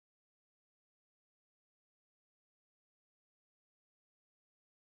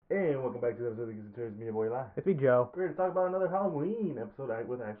And welcome back to the episode of the Considerations Media Boy Live. It's me, Joe. We're here to talk about another Halloween episode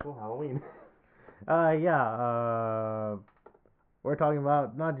with actual Halloween. We're talking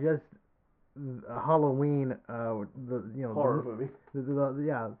about not just Halloween, Horror movie.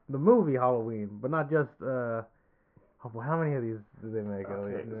 the movie Halloween, but not just how many of these did they make?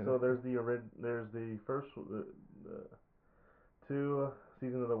 Okay, so there's the first the two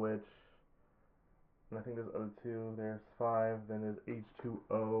Season of the Witch, and I think there's other two. There's 5. Then there's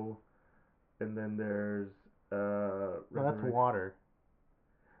H2O, and then there's No, that's water.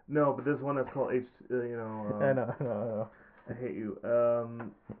 No, but there's one that's called H. I know. I hate you.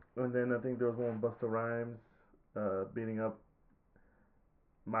 And then I think there was one with Busta Rhymes, beating up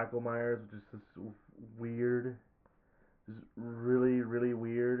Michael Myers, which is just weird, just really, really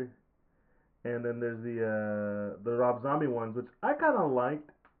weird. And then there's the Rob Zombie ones, which I kind of liked,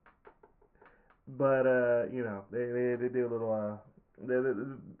 but they do a little.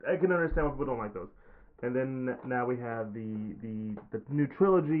 I can understand why people don't like those. And then now we have the new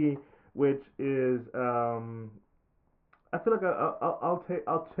trilogy, which is I feel like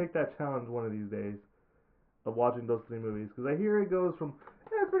I'll take that challenge one of these days of watching those 3 movies, because I hear it goes from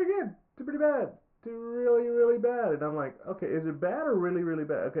it's pretty good to pretty bad to really, really bad, and I'm like, okay, is it bad or really, really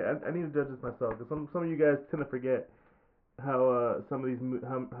bad? Okay, I need to judge this myself, because some of you guys tend to forget how some of these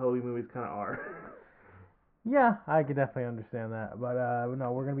Halloween movies kind of are. Yeah, I could definitely understand that, but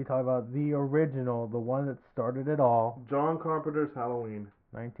no, we're gonna be talking about the original, the one that started it all, John Carpenter's Halloween,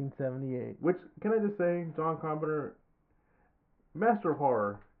 1978. Which, can I just say, John Carpenter, master of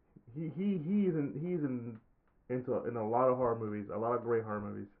horror. He's in a lot of horror movies, a lot of great horror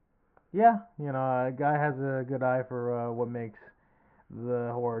movies. Yeah, a guy has a good eye for what makes the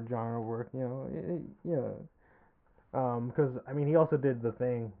horror genre work. Because I mean, he also did The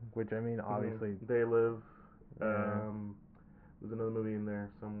Thing, which I mean, obviously, They Live. Yeah. There's another movie in there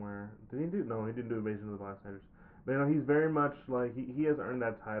somewhere. Did he do? No, he didn't do Invasion of the Body Snatchers. But he's very much like he has earned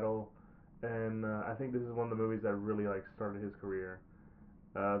that title, and I think this is one of the movies that really like started his career.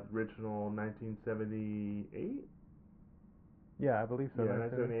 Original 1978. Yeah, I believe so. Yeah,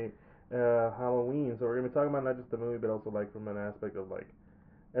 1978. Halloween. So we're gonna be talking about not just the movie, but also like from an aspect of like,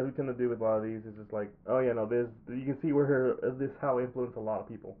 as we tend to do with a lot of these, it's just like, oh yeah, no, there's you can see where this how influenced a lot of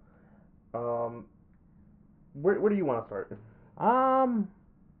people. Where do you want to start?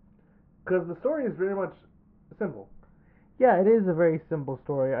 Because the story is very much simple. Yeah, it is a very simple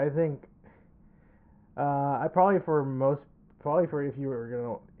story. I think I probably for if you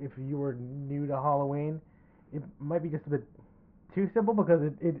were new to Halloween, it might be just a bit too simple, because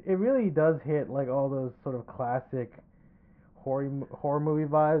it really does hit like all those sort of classic horror movie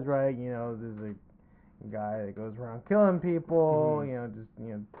vibes, right? There's a guy that goes around killing people,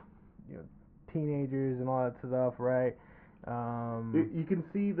 teenagers and all that stuff, right? You can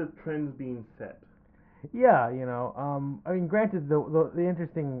see the trends being set. Yeah, I mean, granted, the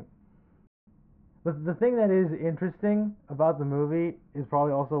interesting, the thing that is interesting about the movie is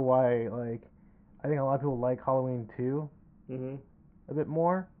probably also why, like, I think a lot of people like Halloween 2 a bit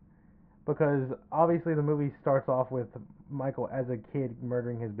more, because obviously the movie starts off with Michael as a kid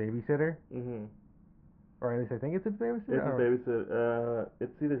murdering his babysitter. Or at least I think it's his babysitter. It's his babysitter.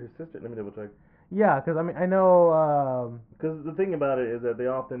 It's either his sister. Let me double check. Yeah, because I mean, I know. Because the thing about it is that they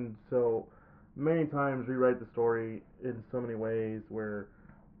often so many times rewrite the story in so many ways, where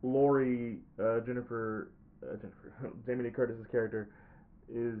Laurie, Jamie Lee Curtis's character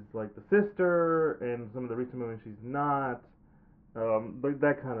is like the sister, and some of the recent movies she's not. Like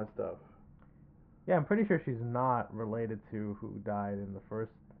that kind of stuff. Yeah, I'm pretty sure she's not related to who died in the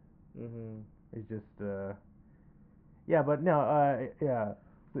first. It's just. Yeah, but no. Yeah,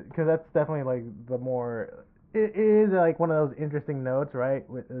 because that's definitely like the more. It is like one of those interesting notes, right?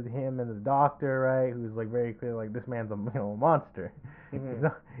 With him and the doctor, right? Who's like very clear, like this man's a monster. He's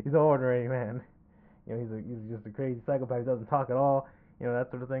an ordinary man. He's just a crazy psychopath. He doesn't talk at all. That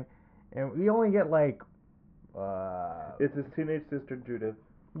sort of thing. And we only get like. It's his teenage sister Judith.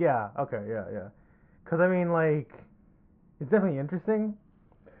 Yeah. Okay. Yeah. Because I mean, like, it's definitely interesting.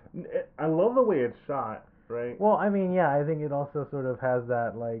 I love the way it's shot. Right. Well, I mean, yeah, I think it also sort of has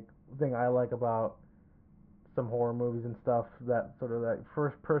that like thing I like about some horror movies and stuff, that sort of that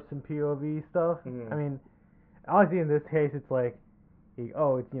first person POV stuff. I mean, obviously in this case it's like, it's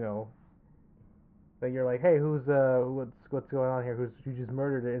that you're like, hey, what's going on here? Who just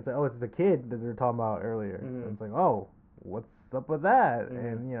murdered it? It's like, oh, it's the kid that they're talking about earlier. And it's like, oh, what's up with that?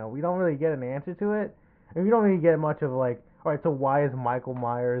 And we don't really get an answer to it, and we don't really get much of like, all right, so why is Michael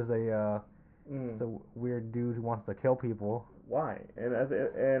Myers the weird dude who wants to kill people? Why?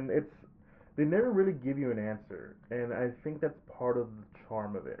 And it's they never really give you an answer, and I think that's part of the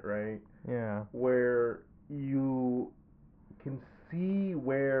charm of it, right? Yeah. Where you can see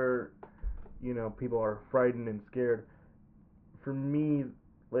where people are frightened and scared. For me,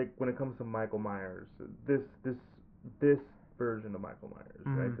 like when it comes to Michael Myers, this version of Michael Myers,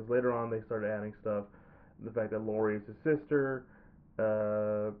 right? Mhm. Because later on they started adding stuff, the fact that Laurie is his sister.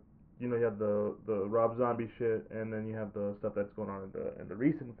 Uh, you have the Rob Zombie shit, and then you have the stuff that's going on in the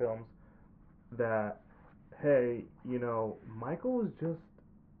recent films. That hey, Michael is just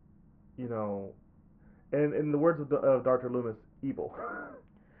you know, and in the words of Dr. Loomis, evil.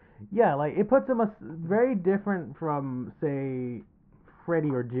 Yeah, like it puts him very different from say Freddy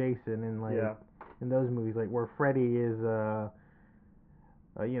or Jason in Yeah. in those movies, like where Freddy is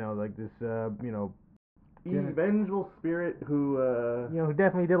like this Vengeful spirit who who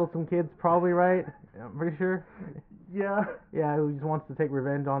definitely diddled some kids, probably, right? I'm pretty sure. yeah. Yeah, who just wants to take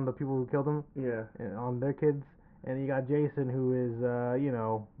revenge on the people who killed him, Yeah. on their kids. And you got Jason, who is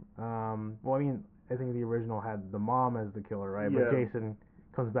well, I mean, I think the original had the mom as the killer, right? But Yeah. Jason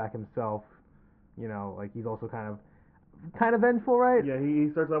comes back himself. Like he's also kind of vengeful, right? Yeah, he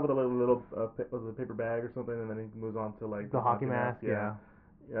starts off with a little was a paper bag or something, and then he moves on to like The hockey mask, Yeah,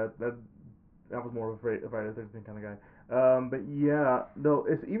 yeah. yeah, that was more of a Friday the 13th kind of guy. But yeah, no,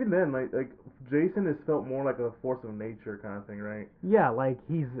 it's even then like Jason is felt more like a force of nature kind of thing, right? Yeah, like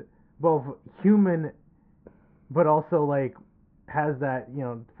he's both human, but also like has that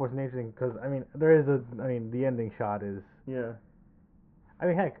force of nature thing. Because I mean, the ending shot is. Yeah. I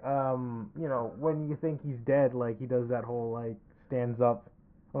mean, heck, when you think he's dead, like he does that whole like stands up,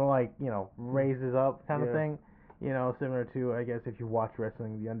 or like raises up kind of Yeah. thing. Similar to, I guess, if you watch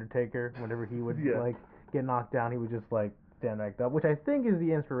wrestling, The Undertaker, whenever he would Yeah. like get knocked down, he would just like stand back up, which I think is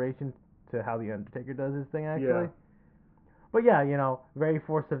the inspiration to how The Undertaker does his thing Yeah. actually. But yeah, very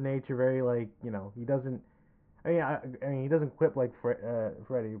force of nature, very like he doesn't. I mean, he doesn't quip like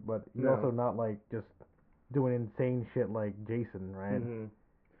Freddy, but he's No. also not like just doing insane shit like Jason, right? Mhm.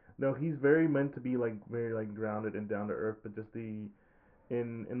 No, he's very meant to be like very like grounded and down to earth, but just in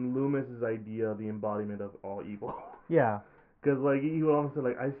Loomis's idea, the embodiment of all evil. Yeah. Because like he would almost say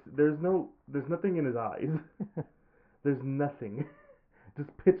like there's nothing in his eyes. There's nothing. Just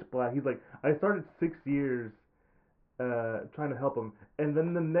pitch black. He's like, I started 6 years trying to help him, and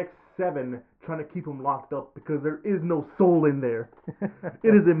then the next 7 trying to keep him locked up because there is no soul in there.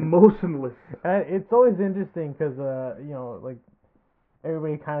 It is emotionless. It's always interesting because like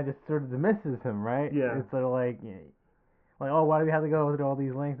everybody kind of just sort of dismisses him, right? Yeah. It's sort of like, oh, why do we have to go through all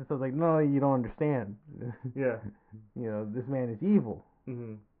these lengths? And stuff like, no, you don't understand. Yeah. This man is evil.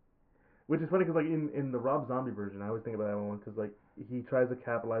 Mhm. Which is funny because like in the Rob Zombie version, I always think about that one because like he tries to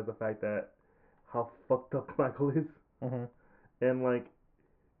capitalize the fact that how fucked up Michael is, Mhm. and like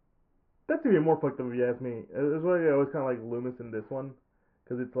that's even more fucked up if you ask me. That's why I always kind of like Loomis in this one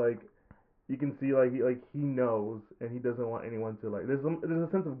because it's like you can see he knows and he doesn't want anyone to like. There's a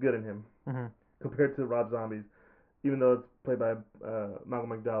sense of good in him Mhm. compared to Rob Zombie's, even though it's played by Malcolm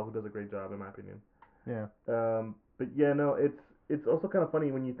McDowell, who does a great job in my opinion. Yeah. But yeah, no, it's also kind of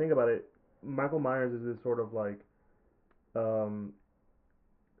funny when you think about it. Michael Myers is this sort of like um,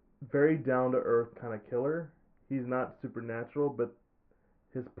 very down to earth kind of killer. He's not supernatural, but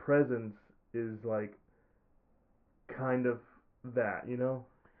his presence is like kind of that.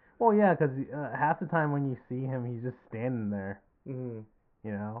 Well, yeah, because half the time when you see him, he's just standing there. Hmm.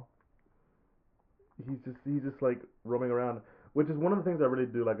 You know. He's just like roaming around, which is one of the things I really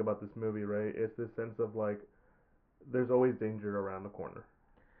do like about this movie, right? It's this sense of like there's always danger around the corner.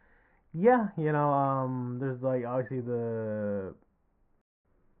 Yeah, there's like obviously the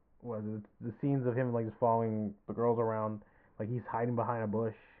scenes of him like just following the girls around, like he's hiding behind a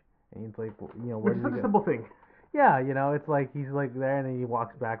bush, and he's like, where Which is did he such a go? simple thing. Yeah, it's like he's like there, and then he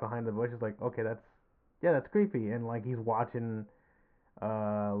walks back behind the bush. It's like, okay, that's creepy, and like he's watching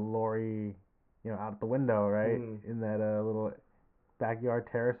Lori, out the window, right, Mm-hmm. in that little backyard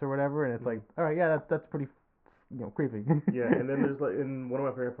terrace or whatever, and it's Mm-hmm. like, all right, yeah, that's pretty, creepy. Yeah, and then there's like, and one of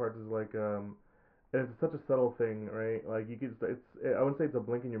my favorite parts is like, and it's such a subtle thing, right? Like you could, I wouldn't say it's a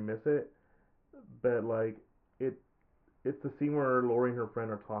blink and you miss it, but like it, it's the scene where Lori and her friend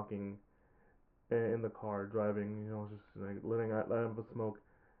are talking in the car driving, just like letting out a smoke,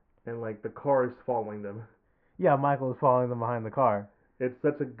 and like the car is following them. Yeah, Michael is following them behind the car. It's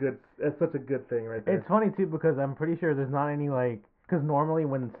such a good thing right It's there. funny too because I'm pretty sure there's not any like, because normally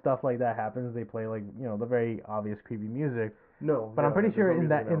when stuff like that happens, they play like the very obvious creepy music. No, But I'm yeah, pretty there's sure no in music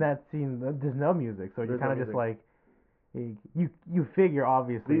that in in them. that scene there's no music, so you're There's no kind of just music. like you figure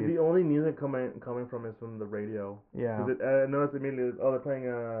obviously The it's only music coming from is from the radio. yeah. Because I noticed immediately, oh, they're playing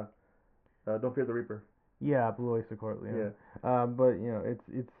Don't Fear the Reaper. Yeah, Blue Oyster Cult. Yeah. Yeah. But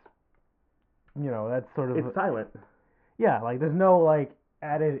it's that's sort of It's silent. yeah. Like there's no like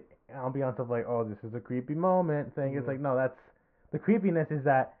added ambiance of like, oh, this is a creepy moment thing. It's Mm-hmm. like no, that's the creepiness is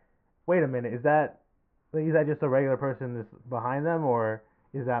that. Wait a minute, is that just a regular person that's behind them, or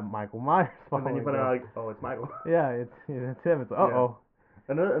is that Michael Myers And then you following find them? out like, oh, it's Michael. Yeah, it's him. It's Yeah. oh.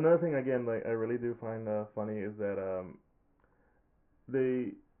 Another thing again, like I really do find funny is that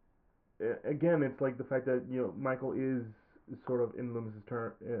they again, it's like the fact that Michael is sort of in Loomis's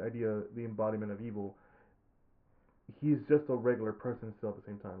turn idea, the embodiment of evil. He's just a regular person still at the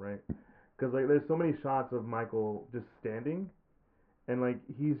same time, right? Because like there's so many shots of Michael just standing, and like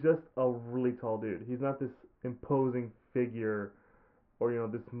he's just a really tall dude. He's not this imposing figure or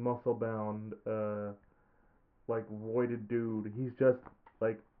this muscle bound like roided dude. He's just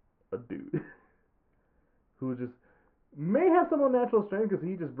like a dude who just may have some unnatural strength because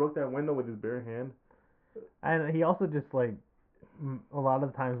he just broke that window with his bare hand. And he also just like a lot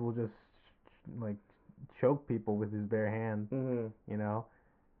of times will just like choke people with his bare hand, Mm-hmm. you know,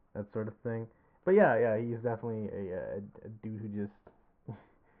 that sort of thing. But yeah, he's definitely a dude who just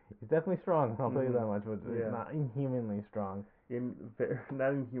he's definitely strong. I'll tell you that Mm-hmm. much, but Yeah. not inhumanly strong.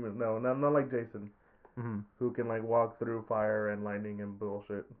 Not inhuman. No, not like Jason, Hmm. who can like walk through fire and lightning and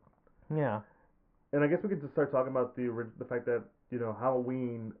bullshit. Yeah. And I guess we could just start talking about the fact that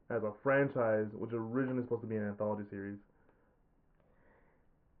Halloween as a franchise was originally supposed to be an anthology series.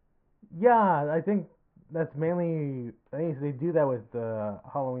 Yeah, I think that's mainly. I think they do that with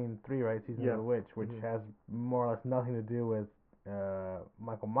Halloween 3, right? Season of Yeah. the Witch, which Mm-hmm. has more or less nothing to do with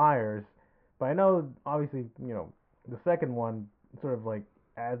Michael Myers. But I know, obviously, the second one sort of like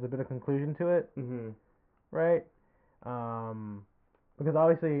adds a bit of conclusion to it, Mm-hmm. right? Um, because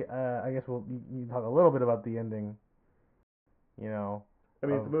obviously, I guess you talk a little bit about the ending, you know, I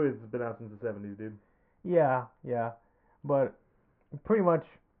mean, it's a of movie that's been out since the '70s, dude. yeah, but pretty much,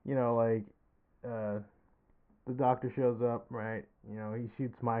 like uh, the doctor shows up, right? He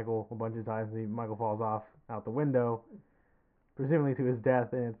shoots Michael a bunch of times. Michael falls off out the window, presumably to his death,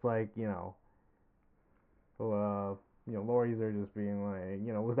 and it's like, Laurie's are just being like,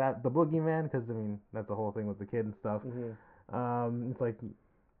 was that the boogeyman? Because I mean, that's the whole thing with the kid and stuff. Mm-hmm. It's like,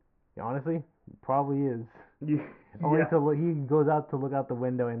 honestly, probably is. Only Yeah. to look, he goes out to look out the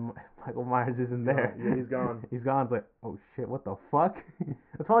window and Michael Myers isn't there. Yeah, he's gone. He's gone. It's like, oh shit, what the fuck?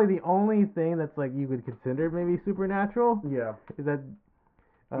 That's probably the only thing that's like you could consider maybe supernatural. Yeah. Is that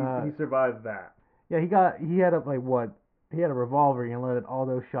He survived that. yeah, he had a like what? He had a revolver and let all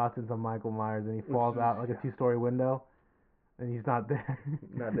those shots into Michael Myers and he Which falls is out like a two-story window and he's not there.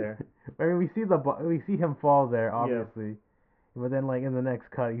 not there. I mean, we see him fall there Yeah. obviously, but then like in the next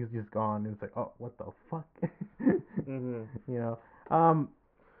cut he's just gone and it's like, oh, what the fuck? Mhm. you know. Um,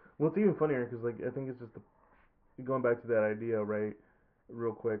 Well, it's even funnier because like I think it's just going back to that idea, right?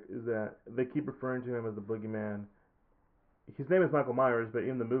 Real quick, is that they keep referring to him as the boogeyman. His name is Michael Myers, but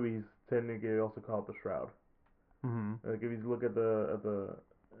in the movies, technically also called the Shroud. mhm. Like if you look at the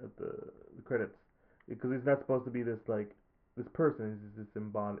credits, because he's not supposed to be this like this person. He's this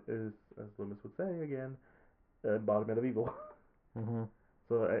embodied, is as Loomis would say again, embodiment of evil. Mhm.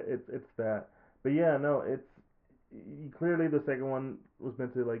 So it's that. But yeah, no, it's clearly the second one was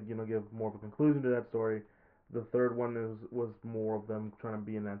meant to like give more of a conclusion to that story. The third one was more of them trying to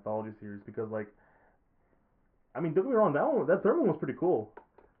be an anthology series because like I mean don't get me wrong, that third one was pretty cool.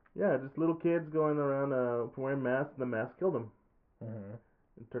 Yeah, just little kids going around wearing masks and the mask killed them Mhm.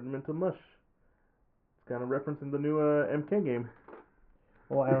 and turned them into mush. It's kind of referencing the new MK game.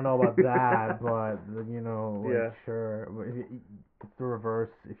 Well, I don't know about that, but like Yeah. sure, but it's the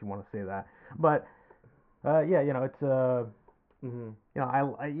reverse if you want to say that. But yeah, it's Mhm.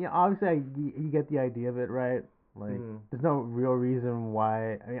 obviously you get the idea of it, right? Like, Mhm. there's no real reason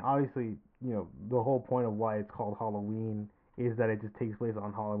why. I mean, obviously, the whole point of why it's called Halloween is that it just takes place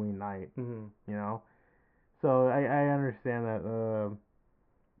on Halloween night, Mhm. you know. So I understand that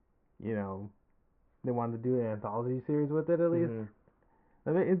you know they wanted to do an anthology series with it at least. Mhm.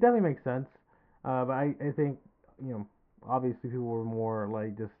 I mean, it definitely makes sense. But I think obviously people were more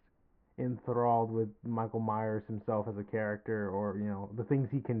like just enthralled with Michael Myers himself as a character, or the things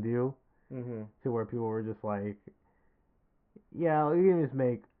he can do, Mhm. to where people were just like, yeah, we can just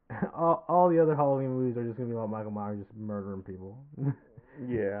make all the other Halloween movies are just gonna be about Michael Myers just murdering people.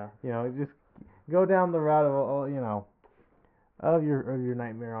 Yeah. Just go down the route of of your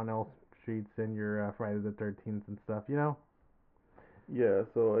Nightmare on Elm Streets and your Friday the 13th and stuff. Yeah.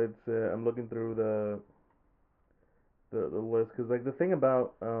 So it's I'm looking through the list because like the thing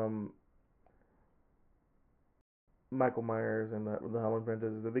about Michael Myers and the Halloween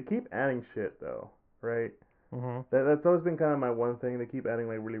franchise is that they keep adding shit though, right? Mhm. That's always been kind of my one thing. They keep adding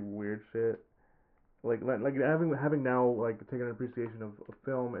like really weird shit. Like having now like taken an appreciation of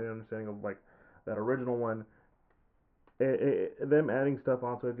film and understanding of like that original one. Them adding stuff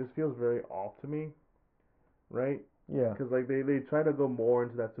onto it just feels very off to me, right? Yeah. Because like they try to go more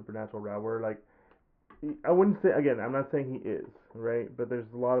into that supernatural route where like I wouldn't say again I'm not saying he is right, but there's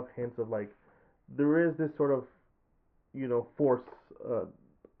a lot of hints of like there is this sort of force uh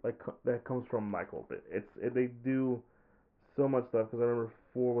that comes from Michael. But they do so much stuff because I remember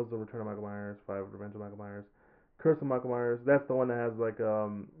 4 was the Return of Michael Myers, 5 Revenge of Michael Myers, Curse of Michael Myers. That's the one that has like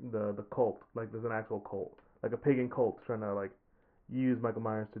the cult, like there's an actual cult, like a pagan cult trying to like use Michael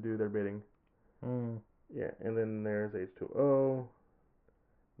Myers to do their bidding. Mm. Yeah, and then there's H2O,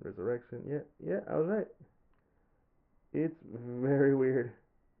 Resurrection. Yeah, yeah, I was right. It's very weird.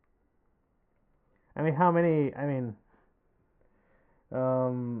 I mean, how many? I mean,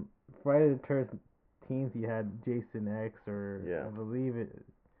 um, Friday the 13th, you had Jason X, or Yeah, I believe it.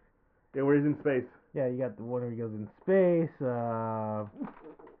 yeah, where he's in space. Yeah, you got the one where he goes in space. One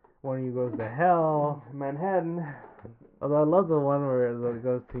where he goes to hell. Manhattan. Although I love the one where it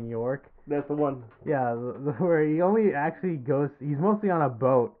goes to New York. That's the one. Yeah, where he only actually goes. He's mostly on a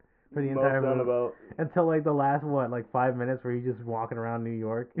boat for the entire Most movie about. until like the last like 5 minutes where he's just walking around New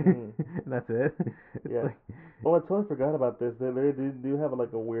York. Mhm. And that's it. It's Yeah. like, Oh, I totally forgot about this. They do have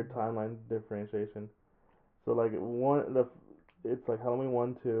like a weird timeline differentiation. So like it's like Halloween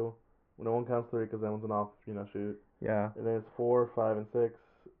 1, 2. No one counts 3 because that one's an off shoot. yeah. And then it's 4, 5, and 6.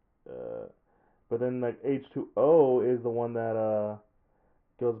 Uh, but then like H2O is the one that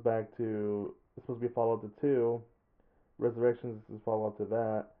goes back to it's supposed to be a follow up to 2. Resurrections is a follow up to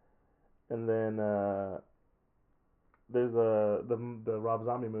that. And then there's the Rob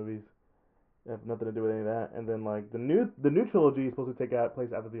Zombie movies. They have nothing to do with any of that. And then like the new trilogy is supposed to take out place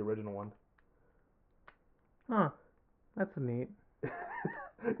after the original one. Huh. That's neat.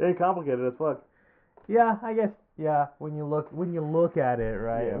 It ain't complicated as fuck. Yeah, I guess. Yeah, when you look at it,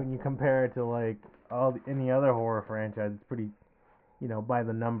 right? Yeah. When you compare it to like any other horror franchise, it's pretty, by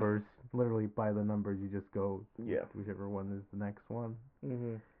the numbers. Literally by the numbers, you just go Yeah. whichever one is the next one.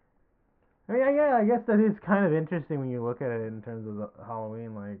 Mhm. I mean, yeah, I guess that is kind of interesting when you look at it in terms of the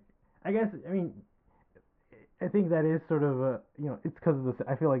Halloween. Like, I mean, I think that is sort of it's because of the.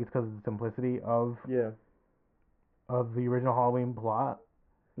 I feel like it's because of the simplicity Yeah. of the original Halloween plot,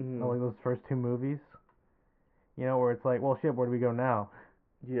 Mhm. like those first 2 movies. Where it's like, well, shit, where do we go now?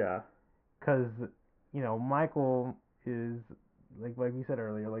 Yeah. Because Michael is like we said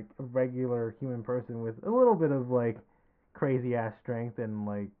earlier, like a regular human person with a little bit of like crazy ass strength and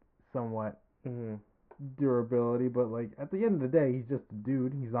like somewhat Mhm. durability, but like at the end of the day, he's just a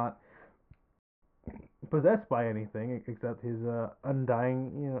dude. He's not possessed by anything except his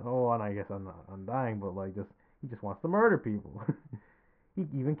undying, oh, and I guess I'm not undying, but like just he just wants to murder people. He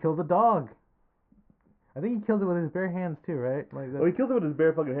even killed a dog. I think he killed it with his bare hands too, right? Like Oh, that, he kills it with his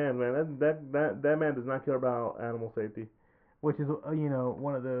bare fucking hands, man. That man does not care about animal safety. which is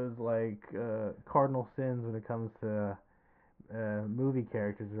one of those like cardinal sins when it comes to movie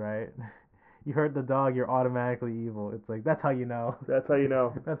characters, right? You hurt the dog, you're automatically evil. It's like that's how you know. That's how you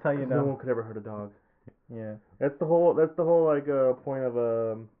know. That's how you 'Cause no know. one could ever hurt a dog. Yeah. That's the whole like point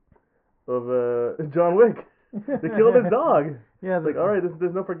of John Wick. They killed his dog. Yeah. It's like, all right,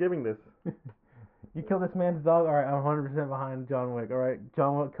 there's no forgiving this. You kill this man's dog. All right, I'm 100% behind John Wick. All right,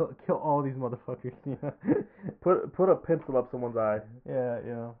 John Wick, kill all these motherfuckers. Put a pencil up someone's eye.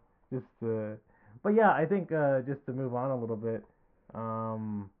 Yeah, just but yeah, I think just to move on a little bit,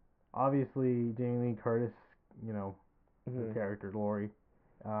 obviously Jamie Lee Curtis, her Mhm. character Lori,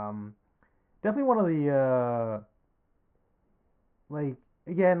 definitely one of the like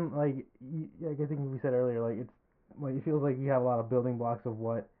again like I think we said earlier, like it's like it feels like you have a lot of building blocks of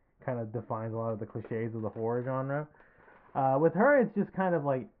what kind of defines a lot of the cliches of the horror genre. With her, it's just kind of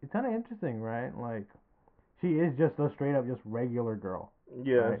like it's kind of interesting, right? Like she is just a straight up just regular girl,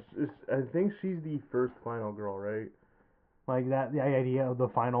 Yeah, right? I think she's the first final girl, right? Like that, the idea of the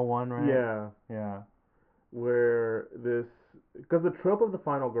final one, right? Yeah, Yeah. where because the trope of the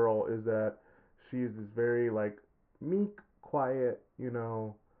final girl is that she's this very like meek, quiet,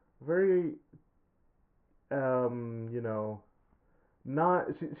 very you know, not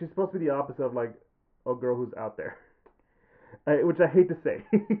she's supposed to be the opposite of like a girl who's out there, which I hate to say,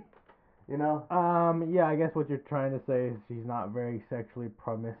 you know. Yeah, I guess what you're trying to say is she's not very sexually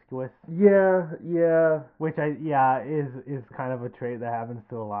promiscuous, Yeah, yeah. which yeah is kind of a trait that happens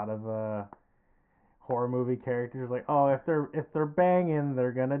to a lot of horror movie characters like, oh, if they're banging,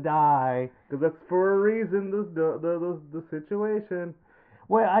 they're gonna die. Because that's for a reason. The situation.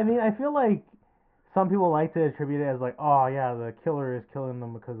 Well, I mean, I feel like some people like to attribute it as like, oh yeah, the killer is killing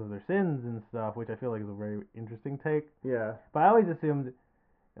them because of their sins and stuff, which I feel like is a very interesting take. Yeah. But I always assumed,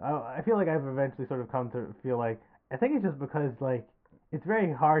 I feel like I've eventually sort of come to feel like, I think it's just because like it's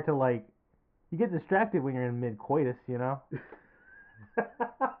very hard to like, you get distracted when you're in mid coitus, you know.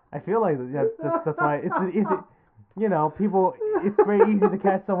 I feel like that's why people. It's very easy to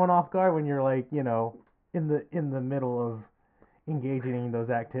catch someone off guard when you're like in the middle of engaging in those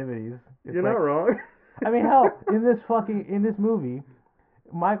activities. It's You're like, not wrong. I mean, hell, in this movie,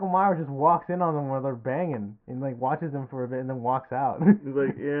 Michael Myers just walks in on them while they're banging and like watches them for a bit and then walks out. He's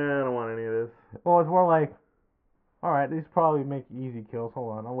like, yeah, I don't want any of this. Well, it's more like, all right, these probably make easy kills.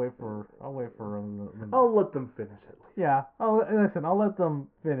 Hold on, I'll wait for I'll let them finish it. Yeah. Oh, listen, I'll let them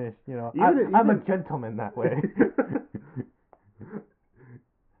finish. I'm a gentleman that way.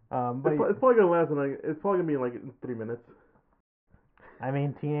 But it's probably gonna last it's probably gonna be like in 3 minutes. I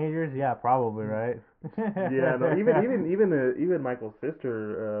mean, teenagers, yeah, probably, right? Yeah, no, even Michael's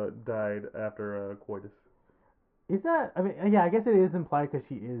sister died after coitus. Is that? I mean, yeah, I guess it is implied because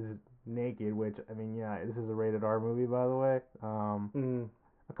she is naked. Which, I mean, yeah, this is a rated R movie, by the way. A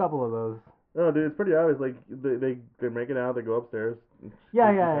couple of those. Oh, dude, it's pretty obvious. Like they're making out. They go upstairs.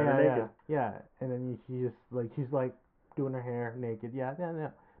 Yeah, naked. yeah. And then she's like doing her hair naked. Yeah.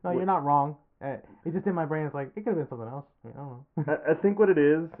 No, you're not wrong. It's just in my brain. It's like it could have been something else. I don't know. I think what it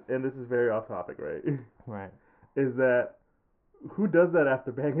is, and this is very off topic, right? Right. Is that who does that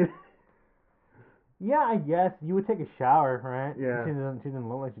after banging? Yeah, I guess you would take a shower, right? Yeah. She didn't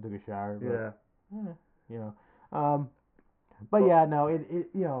look like she took a shower. But, Yeah. But yeah, no, it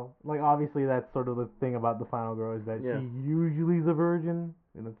like obviously that's sort of the thing about the final girl is that she usually is a virgin,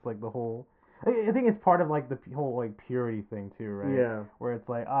 and it's like the whole. I think it's part of like the whole like purity thing too, right? Yeah. Where it's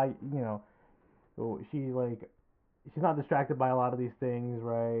like she's not distracted by a lot of these things,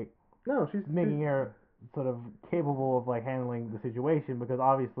 right? No, she's making her sort of capable of like handling the situation because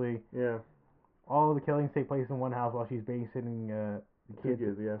obviously all of the killings take place in one house while she's babysitting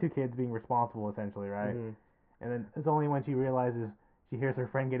two kids being responsible essentially, right? Mm-hmm. And then it's only when she realizes she hears her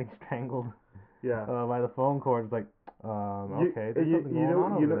friend getting strangled by the phone cord. It's like, okay, there's something going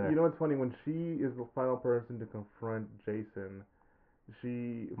on over there. You know what's funny? When she is the final person to confront Jason,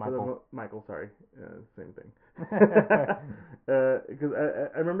 Michael, sorry, same thing. Because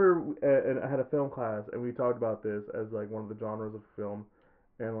I remember and I had a film class and we talked about this as like one of the genres of film.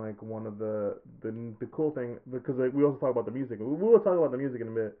 And like one of the cool thing, because like we also talk about the music. We will talk about the music in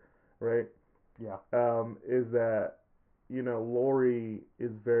a bit, right? Yeah. Is that Laurie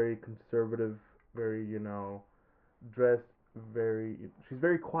is very conservative, very dressed very. She's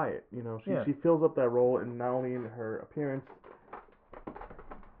very quiet. She fills up that role, and not only in her appearance,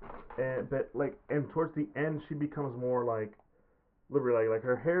 and towards the end she becomes more like literally like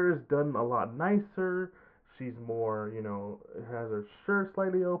her hair is done a lot nicer. She's more, has her shirt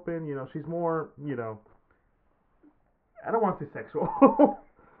slightly open. She's more, I don't want to say sexual.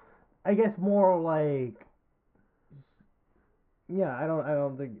 I guess more like, I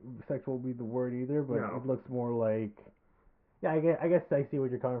don't think sexual would be the word either, but it looks more like, I guess I see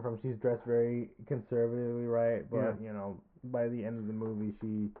what you're coming from. She's dressed very conservatively, right? But by the end of the movie,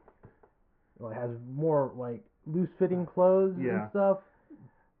 she has more like loose fitting clothes and stuff.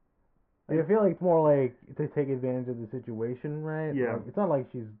 I feel like it's more like to take advantage of the situation, right? Yeah. Like, it's not like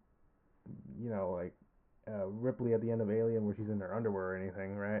she's, like Ripley at the end of Alien where she's in her underwear or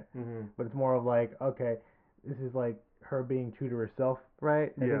anything, right? Mm-hmm. But it's more of like, okay, this is like her being true to herself,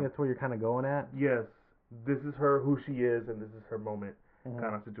 right? I think that's where you're kind of going at. Yes. This is her, who she is, and this is her moment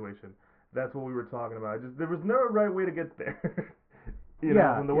kind of situation. That's what we were talking about. There was no right way to get there.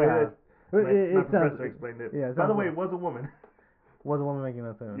 From the way that my professor explained it. Yeah, by the way, it was a woman. Was a woman making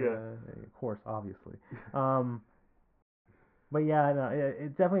that sound? Yeah. Of course, obviously. But yeah, no,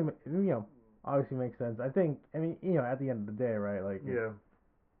 it definitely, obviously makes sense. I think, at the end of the day, right? Like,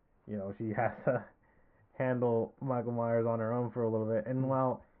 she has to handle Michael Myers on her own for a little bit. And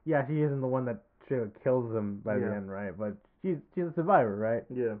while, she isn't the one that straight up kills him by the end, right? But she's a survivor, right?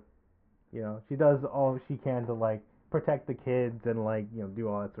 Yeah. She does all she can to like protect the kids and like do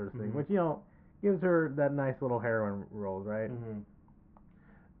all that sort of thing, which gives her that nice little heroin role, right? Mm-hmm.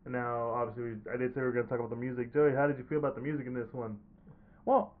 Now, obviously, I did say we were going to talk about the music. Joey, how did you feel about the music in this one?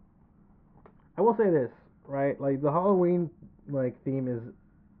 Well, I will say this, right? Like, the Halloween, like, theme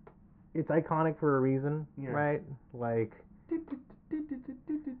it's iconic for a reason, right? Like, dun dun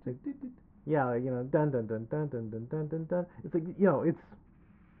dun dun dun dun dun dun dun dun dun. It's like,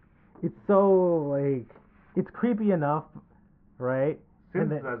 it's so like it's creepy enough, right? And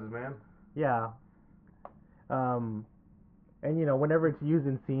then, Synthesizes, man. yeah, um, and whenever it's used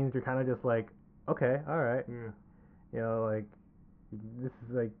in scenes, you're kind of just like, okay, all right, Yeah. like this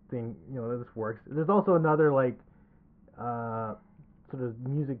is like thing, this works. There's also another like uh sort of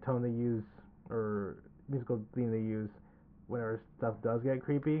music tone they use or musical theme they use whenever stuff does get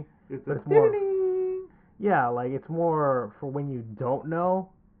creepy, It's a but it's more yeah, like it's more for when you don't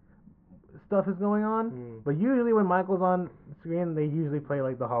know stuff is going on. Mm. But usually when Michael's on screen, they usually play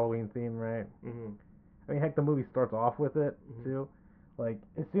like the Halloween theme, right? Mm-hmm. I mean, heck, the movie starts off with it too. Like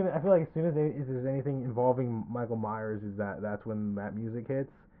I feel like as soon as if there's anything involving Michael Myers, that's when that music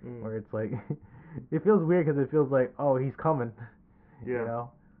hits, where it's like, it feels weird because it feels like, oh, he's coming, Yeah.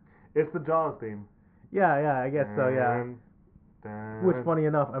 It's the Jaws theme. Yeah, I guess so. Yeah. Dun, dun. Which, funny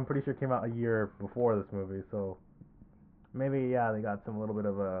enough, I'm pretty sure came out a year before this movie, so maybe they got some little bit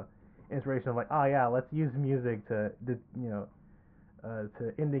of a inspiration of like, oh yeah, let's use music to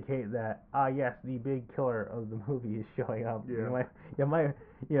indicate that yes, the big killer of the movie is showing up. Yeah. You might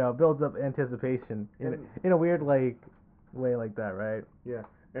builds up anticipation in a weird like way like that, right? Yeah,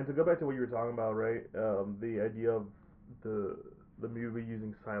 and to go back to what you were talking about, right? The idea of the the movie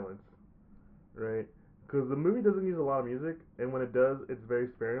using silence, right? Because the movie doesn't use a lot of music, and when it does, it's very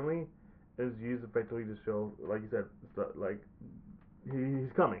sparingly. It's used effectively to show, like you said, like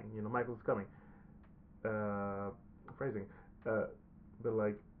he's coming. Michael's coming. Phrasing. But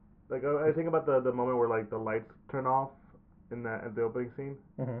I think about the moment where like the lights turn off in that at the opening scene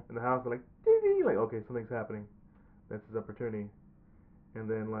in the house, like like okay, something's happening. That's his opportunity. And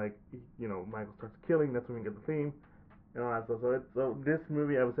then like Michael starts killing. That's when we get the theme and all that stuff. So this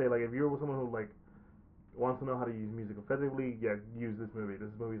movie, I would say, like if you're with someone who like wants to know how to use music effectively, yeah, use this movie.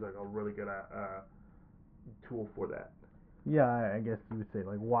 This movie's like a really good tool for that. Yeah, I guess you would say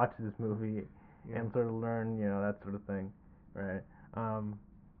like watch this movie and sort of learn, that sort of thing, right?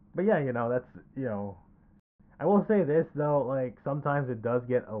 But yeah, that's I will say this though, like sometimes it does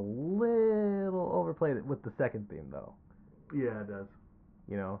get a little overplayed with the second theme though. Yeah, it does.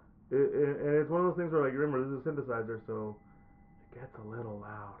 You know. And it's one of those things where like remember this is a synthesizer, so it gets a little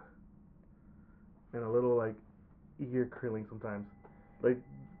loud and a little like ear curling sometimes. Like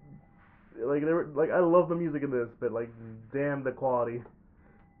I love the music in this, but like damn the quality.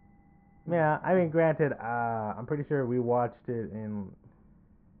 Yeah, I mean, granted, I'm pretty sure we watched it in.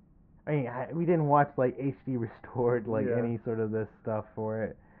 I mean, we didn't watch like HD restored, like any sort of this stuff for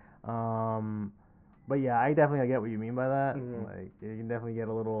it. But yeah, I definitely get what you mean by that. Mm-hmm. Like, you can definitely get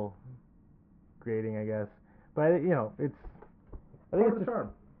a little grating, I guess. But it's. I think it's the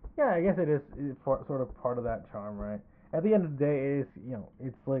charm. Yeah, I guess it is sort of part of that charm, right? At the end of the day, it is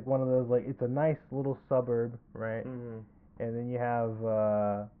it's like one of those like it's a nice little suburb, right? Mm-hmm. And then you have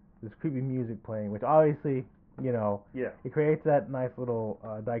this creepy music playing, which obviously it creates that nice little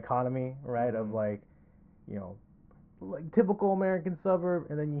dichotomy, right? Of like like typical American suburb,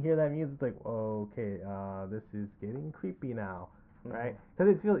 and then you hear that music, it's like, okay, this is getting creepy now, right?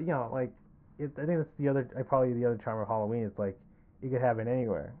 Because it feels like I think that's probably the other charm of Halloween. It's like it could happen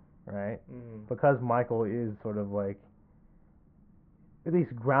anywhere, right? Because Michael is sort of like at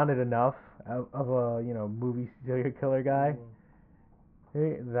least grounded enough of a movie serial killer guy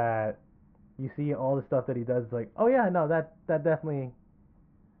that you see all the stuff that he does, like, oh yeah, no, that definitely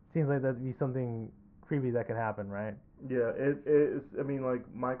seems like that'd be something creepy that could happen, right? Yeah, it's. I mean, like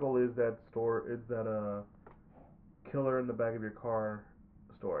Michael is that killer in the back of your car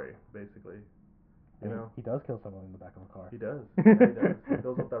story, basically. You know, he does kill someone in the back of a car. He does. Yeah, he does. He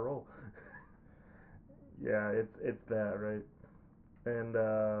fills up that role. Yeah, it's that, right? And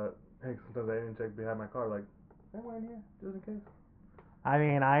hey, sometimes I even check behind my car, like, is anyone in here, just in case. I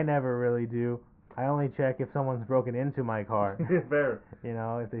mean, I never really do. I only check if someone's broken into my car. Fair.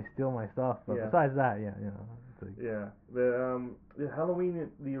 If they steal my stuff. But besides that, it's like, yeah. The Halloween,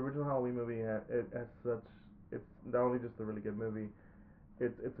 the original Halloween movie, it has such. It's not only just a really good movie.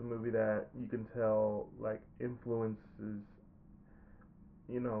 It's a movie that you can tell like influences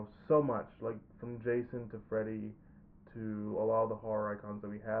so much, like from Jason to Freddy to a lot of the horror icons that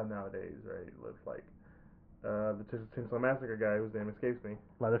we have nowadays, right? With like the Chainsaw Massacre guy whose name escapes me.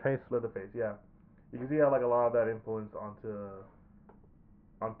 Leatherface. Leatherface, yeah. You can see how like a lot of that influence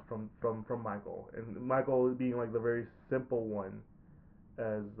from Michael, and Michael being like the very simple one,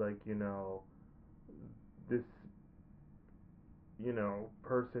 as like this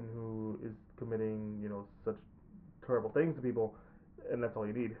person who is committing such terrible things to people, and that's all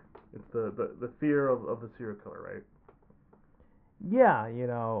you need. It's the fear of the serial killer, right? Yeah,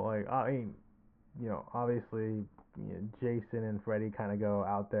 like I mean, obviously, Jason and Freddy kind of go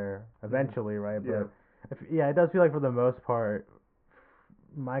out there eventually, right? Yeah. But yeah, it does feel like for the most part,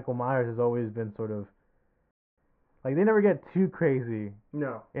 Michael Myers has always been sort of like they never get too crazy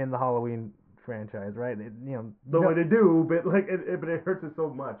No. in the Halloween franchise, right? The way they do, but like but it hurts it so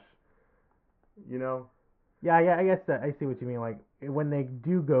much. You know. Yeah, I guess that I see what you mean. Like when they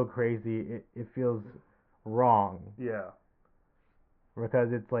do go crazy, it feels wrong. Yeah.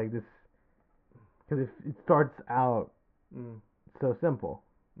 Because it's like this, because it starts out so simple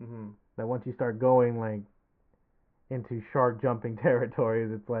that once you start going like into shark jumping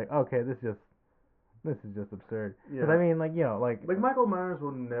territories, it's like okay, this is just absurd. Because Yeah. I mean, like like Michael Myers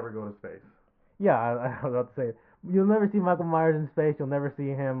will never go to space. Yeah, I was about to say you'll never see Michael Myers in space. You'll never see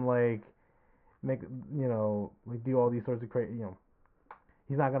him like make like do all these sorts of crazy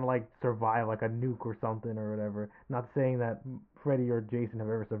he's not gonna like survive like a nuke or something or whatever. Not saying that Freddy or Jason have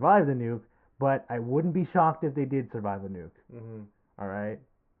ever survived a nuke, but I wouldn't be shocked if they did survive a nuke. All right,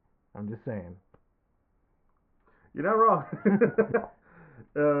 I'm just saying. You're not wrong.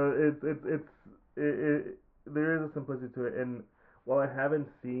 There is a simplicity to it, and while I haven't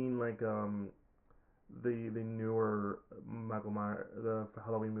seen like the newer Michael Myers the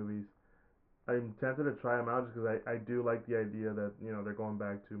Halloween movies, I'm tempted to try them out just because I do like the idea that they're going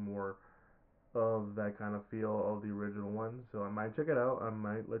back to more of that kind of feel of the original one. So I might check it out. I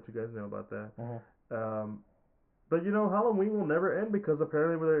might let you guys know about that. But Halloween will never end because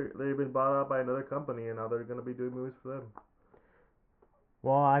apparently they've been bought out by another company and now they're gonna be doing movies for them.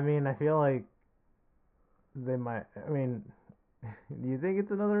 Well, I mean, I feel like they might. I mean, do you think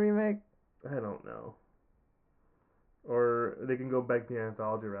it's another remake? I don't know. Or they can go back the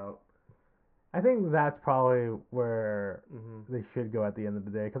anthology route. I think that's probably where they should go at the end of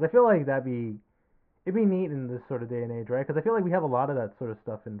the day, because I feel like it'd be neat in this sort of day and age, right? Because I feel like we have a lot of that sort of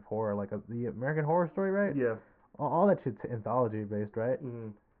stuff in horror, like the American Horror Story, right? Yeah. All that shit's anthology based, right?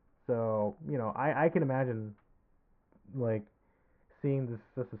 So I can imagine like seeing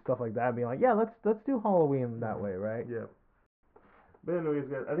this stuff like that, and being like, yeah, let's do Halloween that way, right? Yeah. But anyways,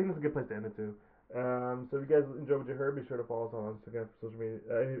 guys, I think that's a good place to end it too. So if you guys enjoyed what you heard, be sure to follow us on Instagram, social media.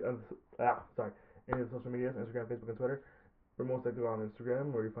 Any of the social medias, Instagram, Facebook, and Twitter. We're most active on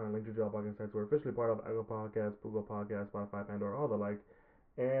Instagram, where you find a link to job podcast sites. We're officially part of Apple Podcasts, Google Podcasts, Spotify, Pandora, all the like,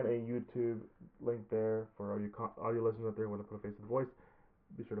 and a YouTube link there for all your listeners out there who want to put a face to the voice.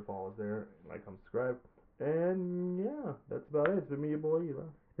 Be sure to follow us there, like, comment, subscribe, and yeah, that's about it. It's been me, your boy, Eva.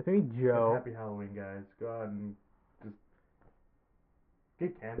 It's me, Joe. And happy Halloween, guys. Go out and just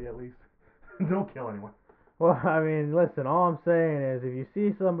get candy at least. Don't kill anyone. Well, I mean, listen. All I'm saying is, if you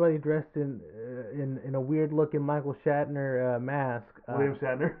see somebody dressed in a weird looking Michael Shatner mask, William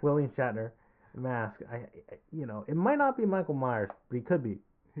Shatner mask, it might not be Michael Myers, but he could be.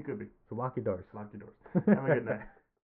 He could be. So lock your doors. Lock your doors. Have a good night.